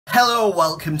Hello,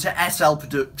 welcome to SL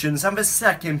Productions and the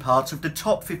second part of the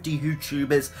top 50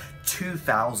 YouTubers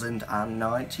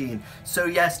 2019. So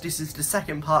yes, this is the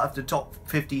second part of the top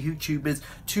 50 YouTubers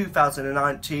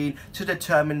 2019 to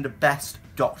determine the best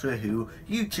Doctor Who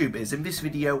YouTubers. In this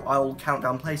video I will count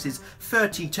down places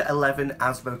 30 to 11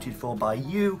 as voted for by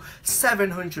you.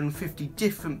 750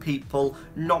 different people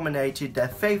nominated their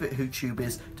favourite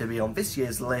YouTubers to be on this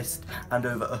year's list, and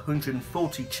over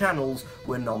 140 channels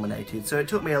were nominated. So it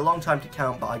took me a long time to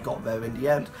count, but I got there in the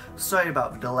end. Sorry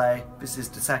about the delay. This is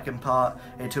the second part.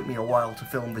 It took me a while to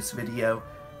film this video.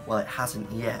 Well, it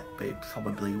hasn't yet, but it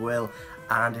probably will.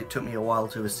 And it took me a while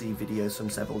to receive videos from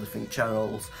several different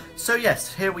channels. So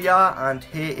yes, here we are, and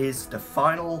here is the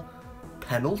final,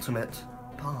 penultimate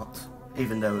part,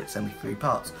 even though it's only 3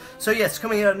 parts. So yes,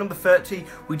 coming in at number 30,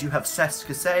 we do have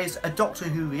Seska Says, a Doctor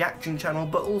Who reaction channel,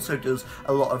 but also does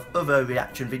a lot of other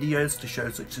reaction videos to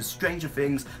shows such as Stranger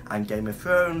Things and Game of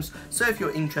Thrones. So if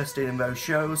you're interested in those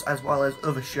shows, as well as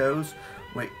other shows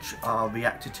which are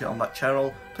reacted to on that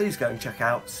channel, please go and check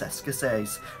out Seska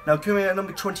Says. Now coming in at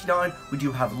number 29, we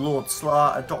do have Lord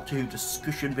Slar, a Doctor Who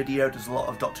discussion video, does a lot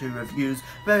of Doctor Who reviews,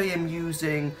 very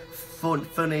amusing,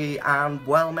 funny and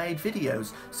well-made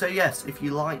videos. So yes, if you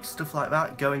like stuff like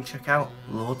that, go and check out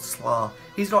Lord Slar.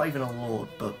 He's not even a lord,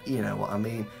 but you know what I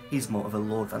mean. He's more of a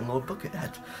lord than Lord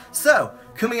Buckethead. So,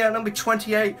 coming out at number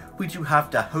 28, we do have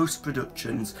the Host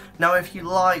Productions. Now if you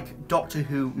like Doctor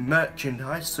Who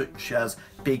merchandise, such as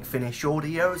Big Finish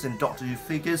audios and Doctor Who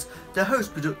figures, the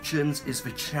Host Productions is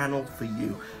the channel for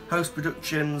you. Host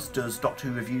Productions does Doctor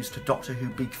Who reviews to Doctor Who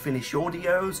Big Finish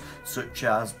audios, such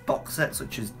as box sets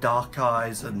such as Dark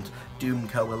Eyes and Doom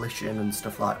Coalition and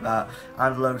stuff like that,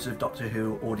 and loads of Doctor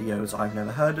Who audios I've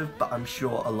never heard of, but I'm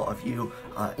sure a lot of you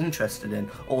are interested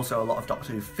in. Also a lot of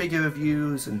Doctor Who figure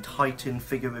reviews and Titan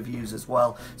figure reviews as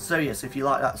well. So yes, if you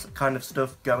like that kind of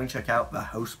stuff, go and check out the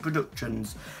Host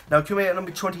Productions. Now coming at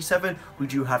number 27, we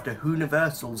do have the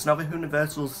WhoUniversals. Now the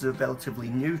WhoUniversals is a relatively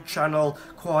new channel,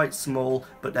 quite small,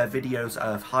 but their videos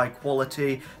are of high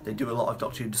quality. They do a lot of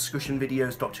Doctor Who discussion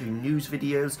videos, Doctor Who news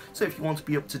videos, so if you want to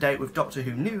be up to date with Doctor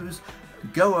Who news,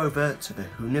 go over to the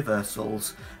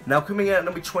WhoUniversals. Now coming in at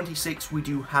number 26, we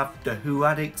do have the Who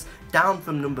Addicts, down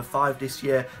from number 5 this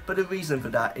year, but the reason for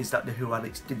that is that the Who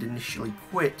Addicts did initially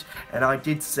quit, and I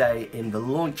did say in the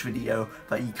launch video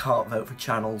that you can't vote for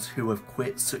channels who have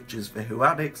quit, such as the Who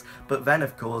Addicts, but then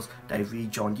of course they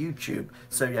rejoined YouTube.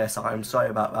 So yes, I am sorry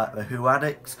about that, the Who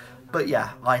Addicts. But yeah,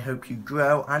 I hope you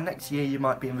grow, and next year you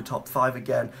might be in the top 5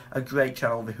 again. A great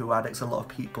channel, the Who Addicts. A lot of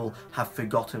people have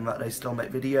forgotten that they still make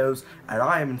videos, and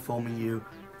I am informing you,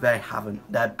 they haven't.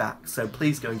 They're back. So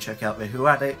please go and check out the Who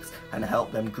Addicts and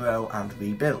help them grow and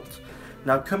rebuild.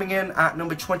 Now coming in at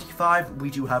number 25, we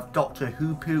do have Doctor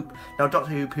Who Poop. Now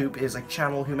Doctor Who Poop is a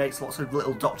channel who makes lots of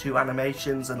little Doctor Who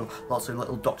animations and lots of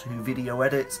little Doctor Who video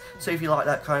edits. So if you like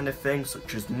that kind of thing,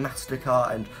 such as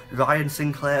Mastercard and Ryan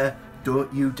Sinclair,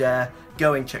 don't you dare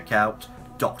go and check out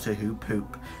Doctor Who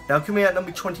Poop. Now coming at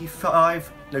number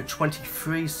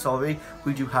 23, sorry,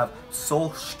 we do have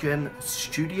Sorsken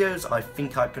Studios. I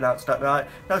think I pronounced that right.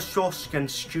 Now Sorsken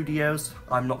Studios,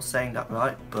 I'm not saying that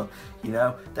right, but you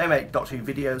know, they make Doctor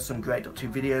Who videos, some great Doctor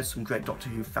Who videos, some great Doctor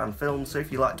Who fan films. So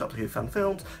if you like Doctor Who fan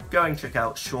films, go and check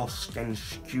out Sorsken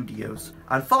Studios.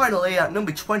 And finally at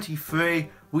number 23,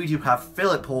 we do have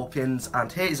Philip Hawkins,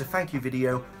 and here is a thank you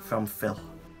video from Phil.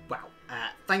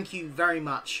 Thank you very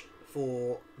much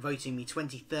for voting me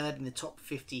 23rd in the top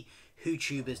 50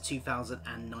 WhoTubers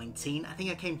 2019. I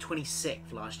think I came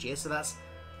 26th last year, so that's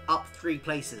up 3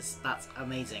 places. That's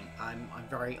amazing. I'm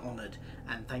very honoured,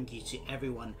 and thank you to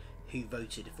everyone who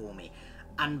voted for me.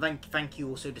 And thank you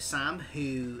also to Sam,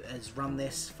 who has run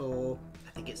this for,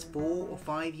 I think it's 4 or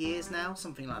 5 years now,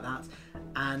 something like that.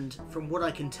 And from what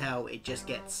I can tell, it just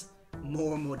gets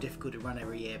more and more difficult to run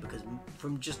every year, because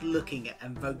from just looking at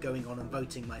and going on and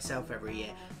voting myself every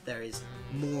year, there is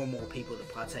more and more people that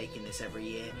partake in this every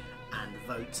year and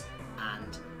vote,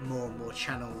 and more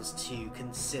channels to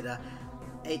consider.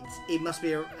 It must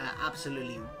be an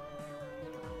absolutely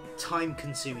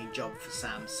time-consuming job for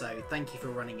Sam, so thank you for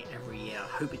running it every year. I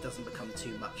hope it doesn't become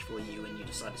too much for you and you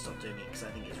decide to stop doing it, because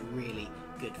I think it's really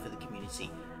good for the community,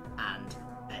 and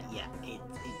yeah,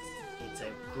 it's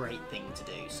a great thing to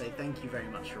do, so thank you very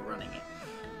much for running it.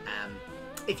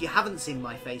 If you haven't seen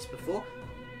my face before,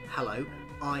 hello,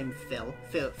 I'm Phil.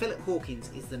 Philip Hawkins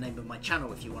is the name of my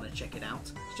channel if you want to check it out.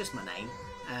 It's just my name,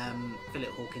 Philip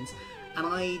Hawkins, and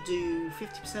I do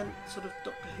 50% sort of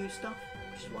Doctor Who stuff,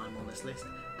 which is why I'm on this list,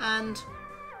 and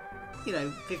you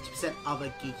know, 50%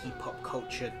 other geeky pop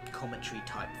culture commentary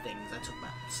type things. I talk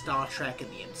about Star Trek and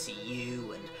the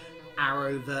MCU and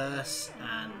Arrowverse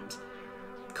and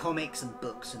comics and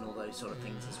books and all those sort of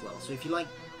things as well. So if you like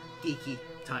geeky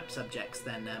type subjects,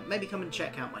 then maybe come and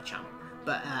check out my channel.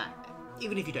 But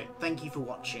even if you don't, thank you for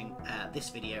watching this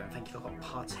video, and thank you for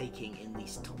partaking in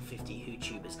these top 50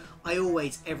 WhoTubers. I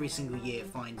always, every single year,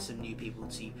 find some new people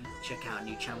to check out,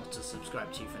 new channels to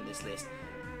subscribe to from this list.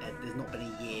 There's not been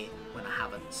a year when I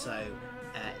haven't, so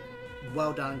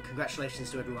well done, congratulations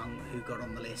to everyone who got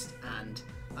on the list, and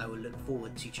I will look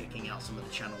forward to checking out some of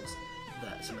the channels,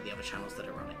 some of the other channels that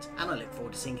are on it, and I look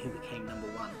forward to seeing who became number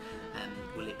one.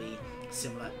 Will it be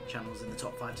similar channels in the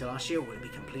top 5 to last year, or will it be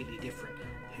completely different?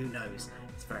 Who knows?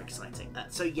 It's very exciting.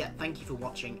 So yeah, thank you for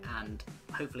watching, and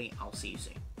hopefully I'll see you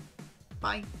soon.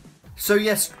 Bye. So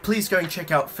yes, please go and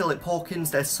check out Philip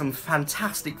Hawkins. There's some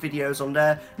fantastic videos on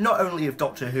there, not only of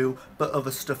Doctor Who, but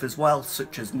other stuff as well,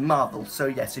 such as Marvel. So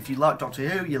yes, if you like Doctor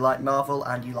Who, you like Marvel,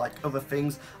 and you like other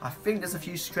things, I think there's a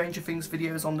few Stranger Things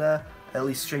videos on there. At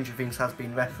least Stranger Things has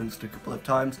been referenced a couple of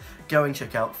times. Go and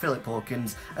check out Philip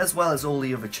Hawkins, as well as all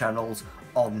the other channels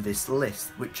on this list,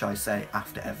 which I say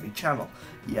after every channel.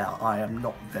 Yeah, I am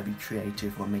not very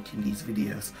creative when making these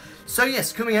videos. So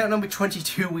yes, coming out at number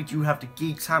 22, we do have the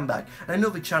Geek's Handbag,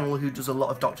 another channel who does a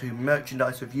lot of Doctor Who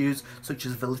merchandise reviews, such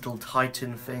as the little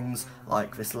Titan things,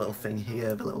 like this little thing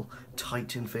here, the little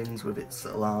Titan things with its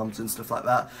little arms and stuff like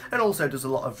that, and also does a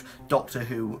lot of Doctor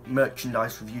Who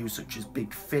merchandise reviews, such as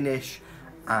Big Finish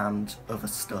and other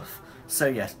stuff. So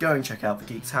yes, go and check out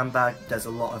the Geek's Handbag. There's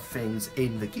a lot of things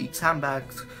in the Geek's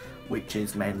Handbags, which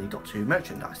is mainly Doctor Who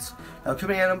merchandise. Now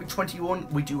coming out at number 21,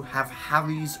 we do have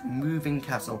Harry's Moving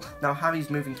Castle. Now Harry's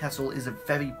Moving Castle is a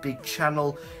very big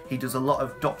channel. He does a lot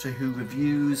of Doctor Who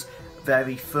reviews,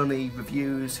 very funny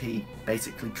reviews. He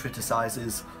basically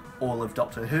criticises all of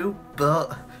Doctor Who,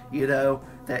 but you know,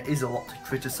 there is a lot to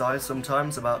criticise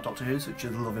sometimes about Doctor Who, such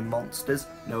as Loving Monsters,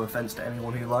 no offence to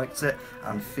anyone who likes it,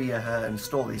 and Fear Her and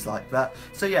stories like that.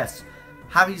 So yes,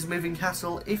 Harry's Moving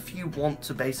Castle, if you want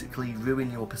to basically ruin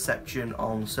your perception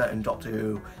on certain Doctor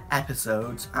Who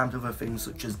episodes and other things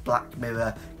such as Black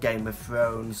Mirror, Game of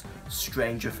Thrones,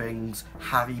 Stranger Things,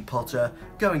 Harry Potter,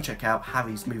 go and check out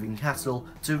Harry's Moving Castle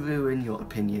to ruin your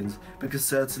opinions, because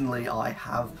certainly I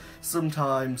have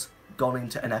sometimes gone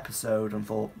into an episode and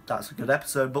thought that's a good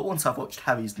episode, but once I've watched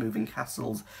Harry's Moving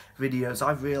Castle's videos,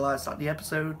 I've realised that the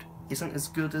episode isn't as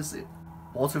good as it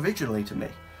was originally to me.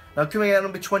 Now coming out at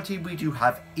number 20, we do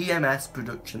have EMS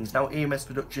Productions. Now EMS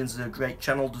Productions is a great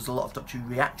channel, does a lot of Doctor Who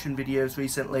reaction videos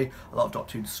recently, a lot of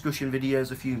Doctor Who discussion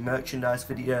videos, a few merchandise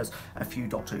videos, a few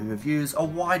Doctor Who reviews, a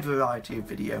wide variety of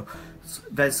video.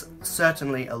 There's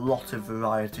certainly a lot of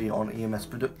variety on EMS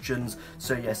Productions,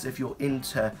 so yes, if you're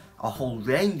into a whole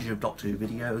range of Doctor Who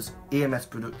videos, EMS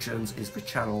Productions is the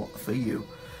channel for you.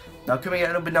 Now coming out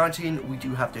at number 19, we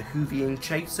do have the Whovian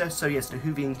Chaser. So yes, the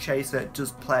Whovian Chaser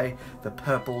does play the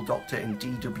Purple Doctor in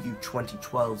DW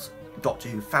 2012's Doctor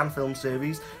Who fan film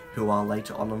series, who are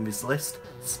later on this list,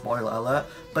 spoiler alert.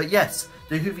 But yes,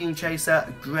 the Whovian Chaser,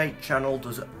 a great channel,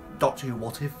 does Doctor Who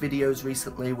What If videos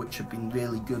recently, which have been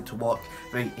really good to watch,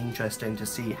 very interesting to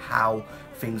see how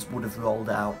things would have rolled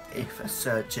out if a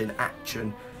certain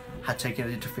action had taken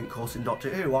a different course in Doctor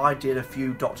Who. I did a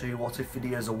few Doctor Who What If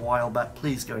videos a while back,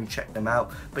 please go and check them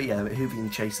out. But yeah, the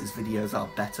Whovian Chaser's videos are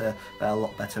better, they're a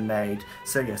lot better made.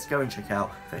 So yes, go and check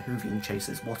out the Whovian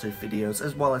Chaser's What If videos,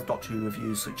 as well as Doctor Who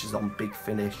reviews such as on Big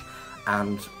Finish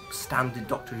and standard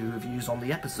Doctor Who reviews on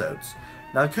the episodes.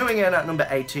 Now coming in at number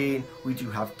 18, we do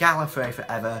have Gallifrey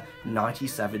Forever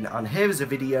 97, and here is a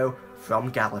video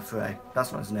from Gallifrey.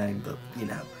 That's not his name, but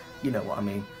you know what I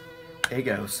mean. Here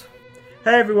goes.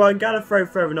 Hey everyone, Gallifrey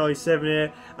Forever 97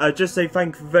 here. Just say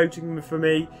thank you for voting for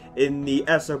me in the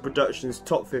SL Productions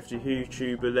Top 50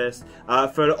 WhoTuber list.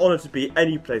 For an honour to be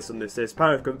any place on this list.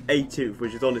 Apparently I've come 18th,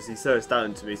 which is honestly so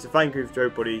astounding to me. So thank you to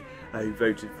everybody who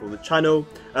voted for the channel.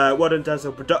 Well done to SL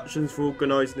Productions for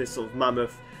organising this sort of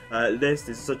mammoth list.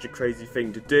 It's such a crazy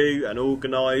thing to do and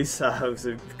organise.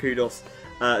 So kudos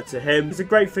to him. It's a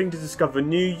great thing to discover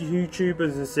new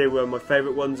YouTubers and see where my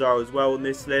favourite ones are as well on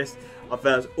this list. I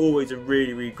found it's always a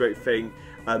really great thing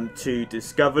to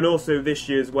discover, and also this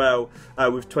year as well,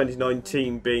 with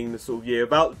 2019 being the sort of year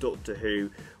about Doctor Who,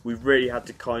 we've really had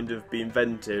to kind of be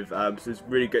inventive, so it's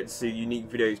really great to see unique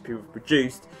videos people have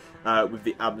produced with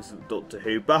the absence of Doctor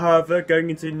Who. But however, going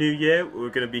into the new year, we're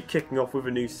going to be kicking off with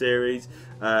a new series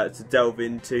to delve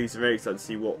into, so I'm very excited to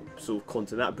see what sort of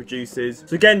content that produces.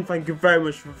 So again, thank you very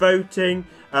much for voting,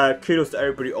 kudos to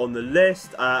everybody on the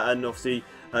list, and obviously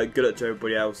good luck to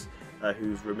everybody else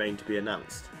who's remained to be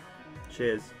announced.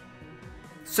 Cheers.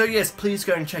 So yes, please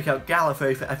go and check out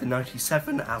Gallifrey Forever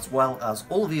 97 as well as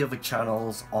all the other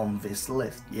channels on this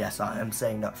list. Yes, I am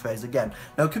saying that phrase again.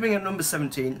 Now coming at number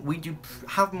 17, we do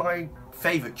have my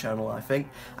favourite channel, I think,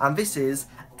 and this is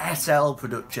SL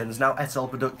Productions. Now SL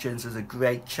Productions is a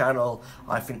great channel.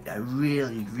 I think they're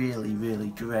really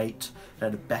great.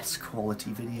 They're the best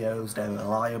quality videos, they're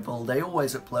reliable, they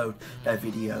always upload their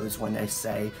videos when they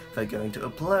say they're going to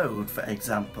upload. For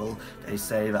example, they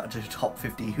say that the top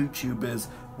 50 YouTubers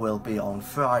will be on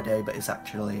Friday, but it's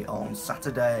actually on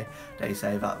Saturday. They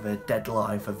say that the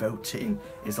deadline for voting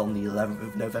is on the 11th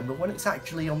of November when it's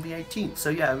actually on the 18th.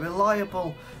 So yeah,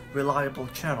 reliable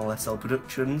channel, SL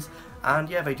Productions. And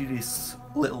yeah, they do this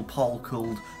little poll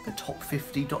called the top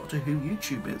 50 Doctor Who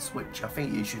YouTubers, which I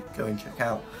think you should go and check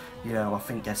out. You know, I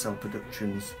think SL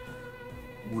Productions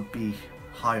would be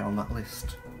high on that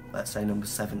list. Let's say number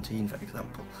 17, for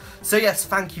example. So yes,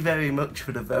 thank you very much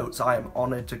for the votes. I am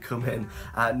honoured to come in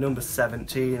at number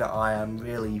 17. I am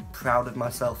really proud of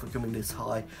myself for coming this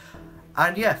high.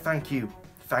 And yeah, thank you.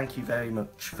 Thank you very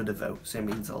much for the votes. It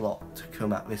means a lot to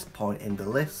come at this point in the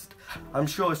list. I'm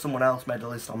sure if someone else made a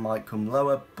list I might come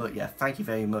lower, but yeah, thank you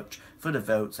very much for the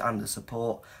votes and the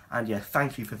support. And yeah,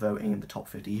 thank you for voting in the top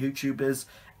 50 YouTubers.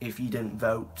 If you didn't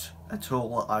vote at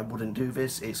all, I wouldn't do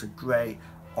this. It's a great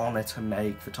honour to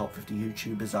make the top 50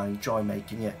 YouTubers. I enjoy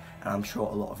making it, and I'm sure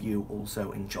a lot of you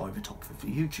also enjoy the top 50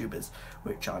 YouTubers,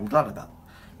 which I'm glad about.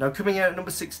 Now coming in at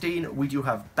number 16, we do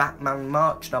have Batman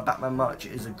March. Now Batman March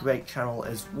is a great channel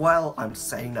as well. I'm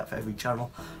saying that for every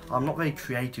channel. I'm not very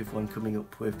creative when coming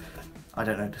up with, I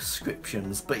don't know,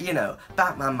 descriptions, but you know,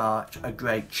 Batman March, a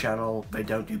great channel. They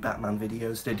don't do Batman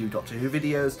videos, they do Doctor Who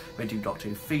videos, they do Doctor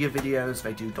Who figure videos,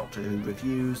 they do Doctor Who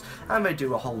reviews, and they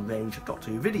do a whole range of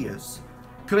Doctor Who videos.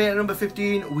 Coming in at number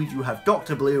 15, we do have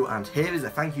Dr. Blue, and here is a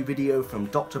thank you video from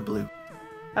Dr. Blue.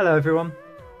 Hello everyone.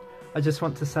 I just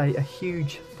want to say a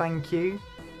huge thank you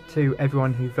to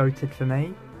everyone who voted for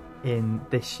me in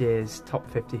this year's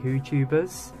top 50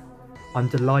 YouTubers. I'm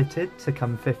delighted to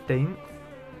come 15th,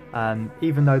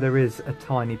 even though there is a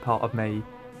tiny part of me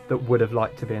that would have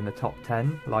liked to be in the top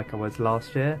 10 like I was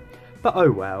last year. But oh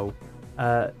well,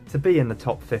 to be in the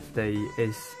top 50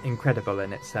 is incredible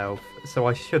in itself, so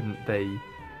I shouldn't be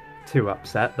too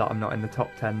upset that I'm not in the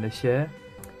top 10 this year.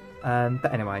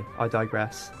 But anyway, I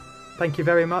digress. Thank you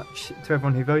very much to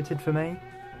everyone who voted for me,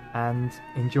 and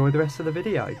enjoy the rest of the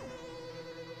video.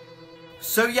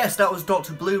 So yes, that was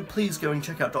Dr. Blue. Please go and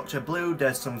check out Dr. Blue.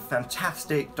 There's some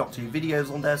fantastic Doctor Who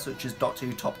videos on there, such as Doctor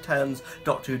Who Top 10s,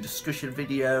 Doctor Who discussion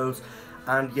videos,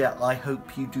 and yeah, I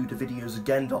hope you do the videos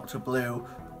again, Dr. Blue,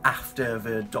 after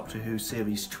the Doctor Who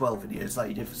Series 12 videos like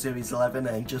you did for Series 11,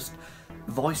 and just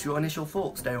voice your initial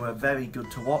thoughts. They were very good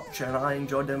to watch and I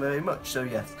enjoyed them very much. So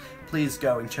yes, please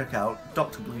go and check out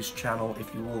Dr. Blue's channel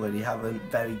if you already haven't.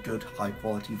 Very good high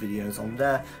quality videos on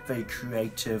there, very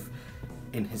creative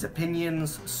in his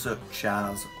opinions, such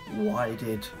as why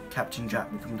did Captain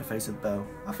Jack become the face of Bo?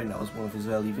 I think that was one of his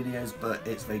early videos, but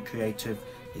it's very creative,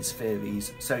 his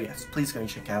theories. So yes, please go and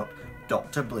check out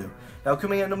Dr. Blue. Now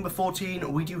coming at number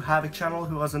 14, we do have a channel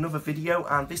who has another video,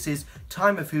 and this is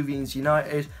Time of Whovians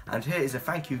United, and here is a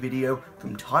thank you video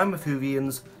from Time of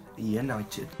Whovians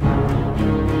United.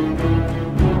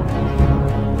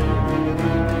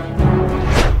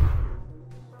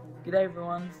 G'day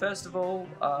everyone. First of all,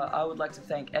 I would like to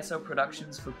thank SL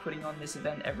Productions for putting on this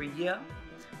event every year.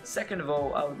 Second of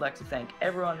all, I would like to thank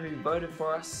everyone who voted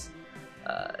for us.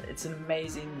 It's an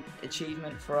amazing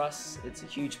achievement for us. It's a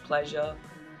huge pleasure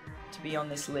to be on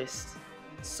this list.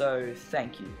 So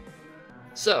thank you.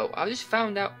 So I just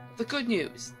found out the good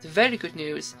news, the very good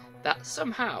news, that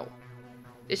somehow,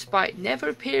 despite never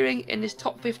appearing in this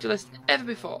top 50 list ever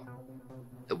before,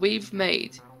 that we've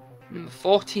made number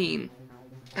 14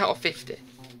 out of 50.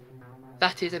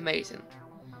 That is amazing.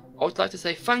 I would like to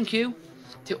say thank you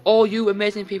to all you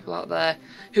amazing people out there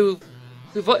who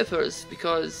voted for us,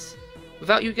 because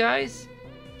without you guys,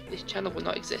 this channel would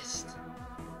not exist.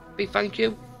 Big thank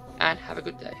you, and have a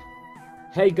good day.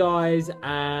 Hey guys,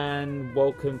 and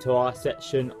welcome to our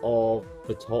section of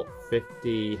the top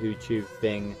 50 YouTube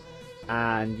thing.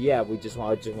 And yeah, I just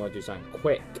want to do something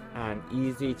quick and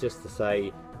easy, just to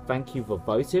say thank you for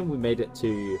voting. We made it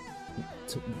to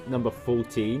number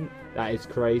 14. That is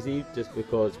crazy, just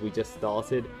because we just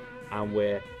started and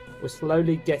we're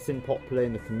slowly getting popular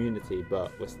in the community,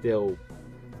 but we're still,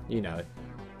 you know.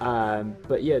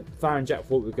 But yeah, Farah and Jack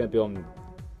thought we were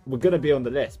going to be on the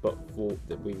list, but thought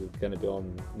that we were going to be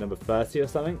on number 30 or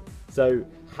something. So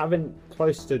having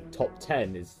close to top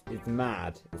 10 is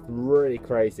mad. It's really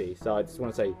crazy. So I just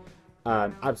want to say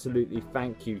absolutely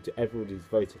thank you to everyone who's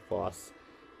voted for us.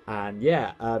 And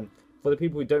yeah, for the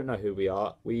people who don't know who we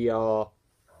are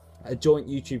a joint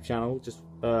YouTube channel, just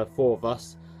 4 of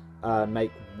us.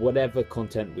 Make whatever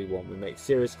content we want. We make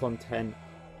serious content,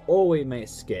 or we make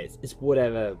skits. It's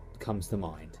whatever comes to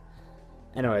mind.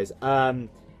 Anyways,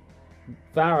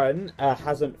 Varun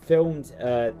hasn't filmed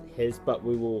his, but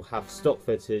we will have stock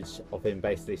footage of him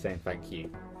basically saying thank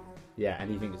you. Yeah,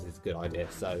 and he thinks it's a good idea,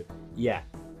 so yeah.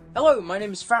 Hello, my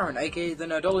name is Farron, aka The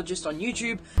Nerdologist on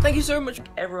YouTube. Thank you so much,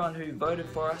 Everyone who voted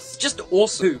for us. just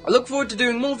awesome. I look forward to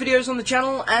doing more videos on the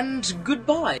channel, and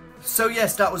goodbye. So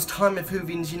yes, that was Time of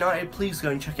Whovians United. Please go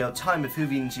and check out Time of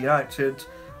Whovians United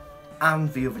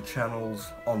and the other channels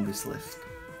on this list.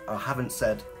 I haven't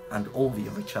said and all the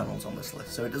other channels on this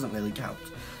list, so it doesn't really count.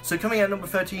 So coming at number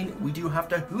 13, we do have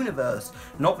the Whoniverse,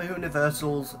 not the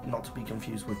Whoniversals, not to be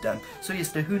confused with them. So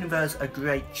yes, the Whoniverse, a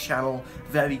great channel,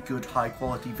 very good high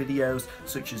quality videos,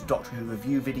 such as Doctor Who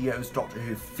review videos, Doctor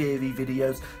Who theory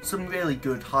videos, some really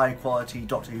good high quality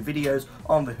Doctor Who videos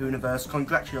on the Whoniverse.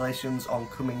 Congratulations on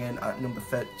coming in at number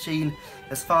 13.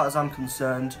 As far as I'm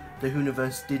concerned, the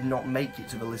Whoniverse did not make it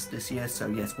to the list this year, so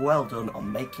yes, well done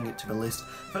on making it to the list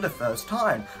for the first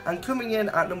time. And coming in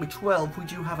at number 12, we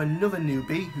do have another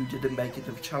newbie who didn't make it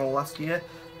to the channel last year.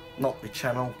 Not the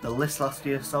channel, the list last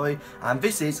year, sorry. And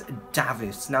this is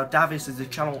Davis. Now, Davis is a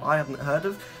channel I haven't heard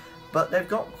of, but they've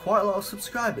got quite a lot of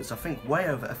subscribers, I think way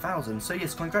over 1,000. So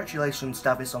yes, congratulations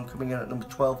Davis on coming in at number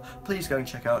 12. Please go and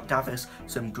check out Davis,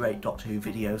 some great Doctor Who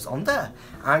videos on there.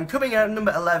 And coming in at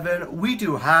number 11, we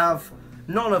do have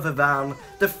none other than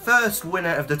the first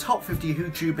winner of the Top 50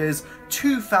 WhoTubers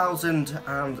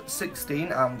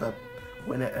 2016 and the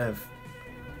winner of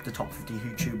the Top 50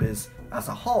 WhoTubers as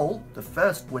a whole, the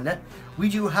first winner, we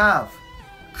do have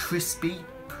Crispy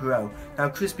Pro. Now,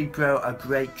 Crispy Pro, a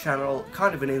great channel,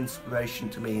 kind of an inspiration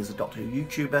to me as a Doctor Who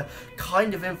YouTuber,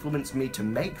 kind of influenced me to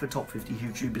make the Top 50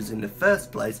 YouTubers in the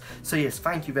first place. So yes,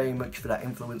 thank you very much for that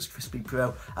influence, Crispy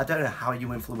Pro. I don't know how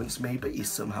you influenced me, but you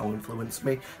somehow influenced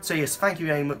me. So yes, thank you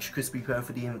very much, Crispy Pro,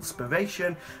 for the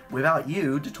inspiration. Without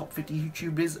you, the Top 50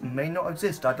 YouTubers may not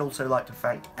exist. I'd also like to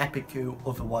thank Epicu,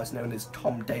 otherwise known as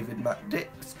Tom David Matt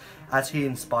Dix, as he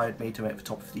inspired me to make the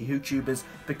Top 50 WhoTubers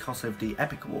because of the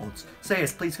Epic Awards. So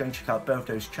yes, please go and check out both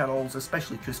those channels,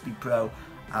 especially Crispy Pro,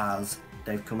 as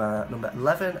they've come out at number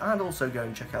 11, and also go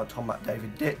and check out Tom Matt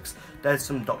David Dix. There's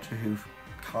some Doctor Who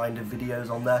kind of videos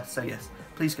on there, so yes,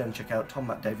 please go and check out Tom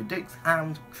Matt David Dix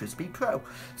and Crispy Pro.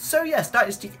 So yes, that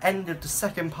is the end of the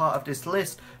second part of this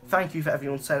list. Thank you for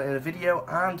everyone sending in a video,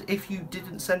 and if you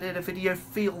didn't send in a video,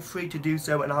 feel free to do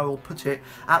so, and I will put it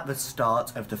at the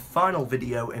start of the final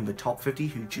video in the Top 50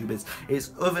 WhoTubers.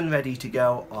 It's oven ready to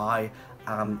go. I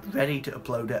am ready to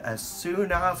upload it as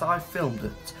soon as I filmed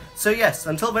it. So yes,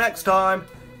 until the next time,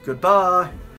 goodbye.